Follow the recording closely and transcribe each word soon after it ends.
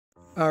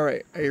All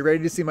right, are you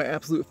ready to see my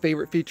absolute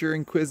favorite feature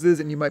in Quizizz?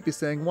 And you might be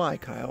saying, why,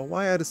 Kyle?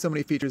 Why out of so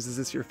many features is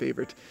this your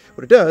favorite?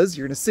 What it does,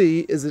 you're going to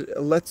see, is it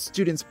lets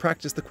students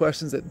practice the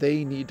questions that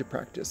they need to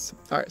practice.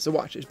 All right, so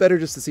watch. It's better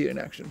just to see it in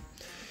action.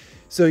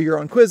 So you're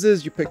on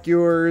Quizizz, you pick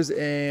yours,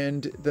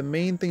 and the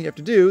main thing you have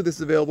to do, this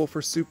is available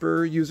for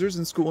super users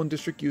and school and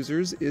district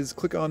users, is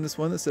click on this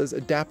one that says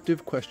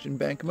Adaptive Question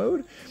Bank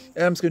Mode,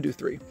 and I'm just going to do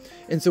 3.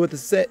 And so what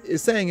this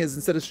is saying is,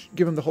 instead of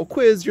giving them the whole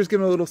quiz, you're just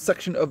giving them a little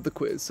section of the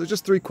quiz. So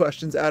just 3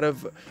 questions out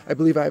of, I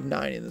believe I have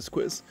 9 in this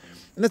quiz.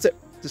 And that's it.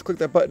 Just click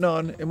that button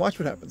on and watch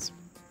what happens.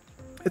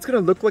 It's going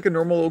to look like a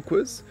normal old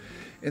quiz,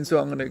 and so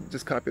I'm going to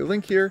just copy the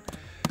link here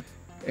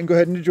and go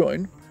ahead and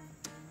join.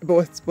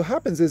 But what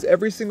happens is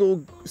every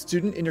single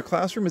student in your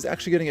classroom is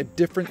actually getting a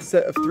different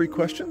set of 3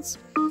 questions.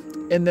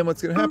 And then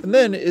what's going to happen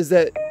then is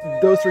that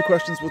those 3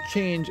 questions will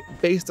change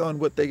based on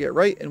what they get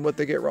right and what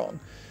they get wrong.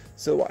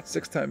 So watch,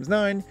 6 times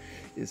 9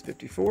 is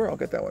 54. I'll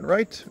get that one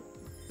right.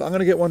 But I'm going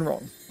to get one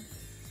wrong.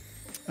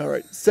 All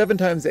right, 7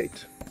 times 8.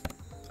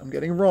 I'm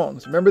getting wrong.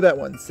 So remember that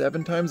one,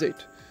 7 times 8.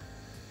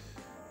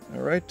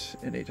 All right,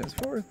 and 8 times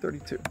 4,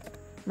 32. All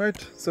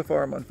right, so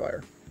far I'm on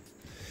fire.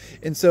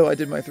 And so I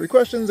did my 3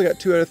 questions. I got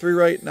 2 out of 3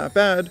 right, not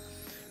bad.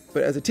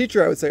 But as a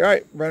teacher, I would say, all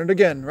right, run it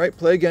again, right?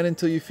 Play again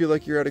until you feel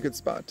like you're at a good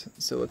spot.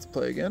 So let's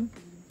play again.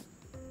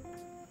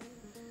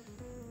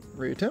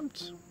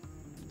 Reattempt.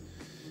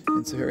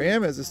 And so here I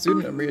am as a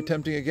student. I'm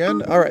reattempting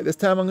again. All right, this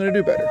time I'm going to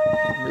do better.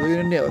 I'm really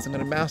going to nail this. I'm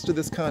going to master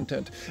this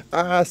content.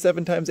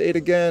 7 times 8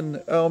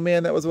 again. Oh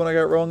man, that was one I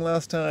got wrong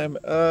last time.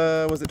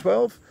 Was it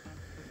 12?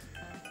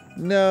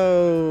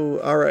 No.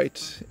 All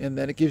right. And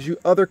then it gives you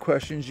other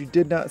questions you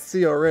did not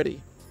see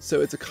already. So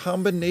it's a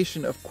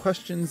combination of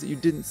questions that you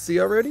didn't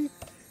see already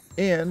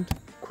and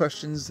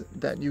questions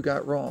that you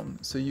got wrong.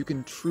 So you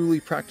can truly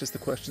practice the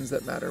questions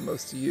that matter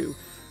most to you.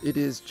 It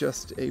is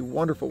just a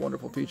wonderful,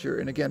 wonderful feature.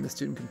 And again, the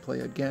student can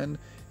play again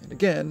and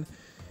again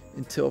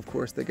until, of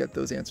course, they get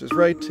those answers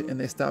right and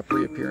they stop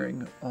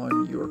reappearing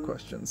on your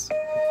questions.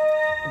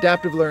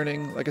 Adaptive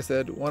learning, like I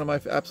said, one of my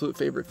absolute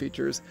favorite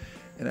features,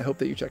 and I hope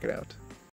that you check it out.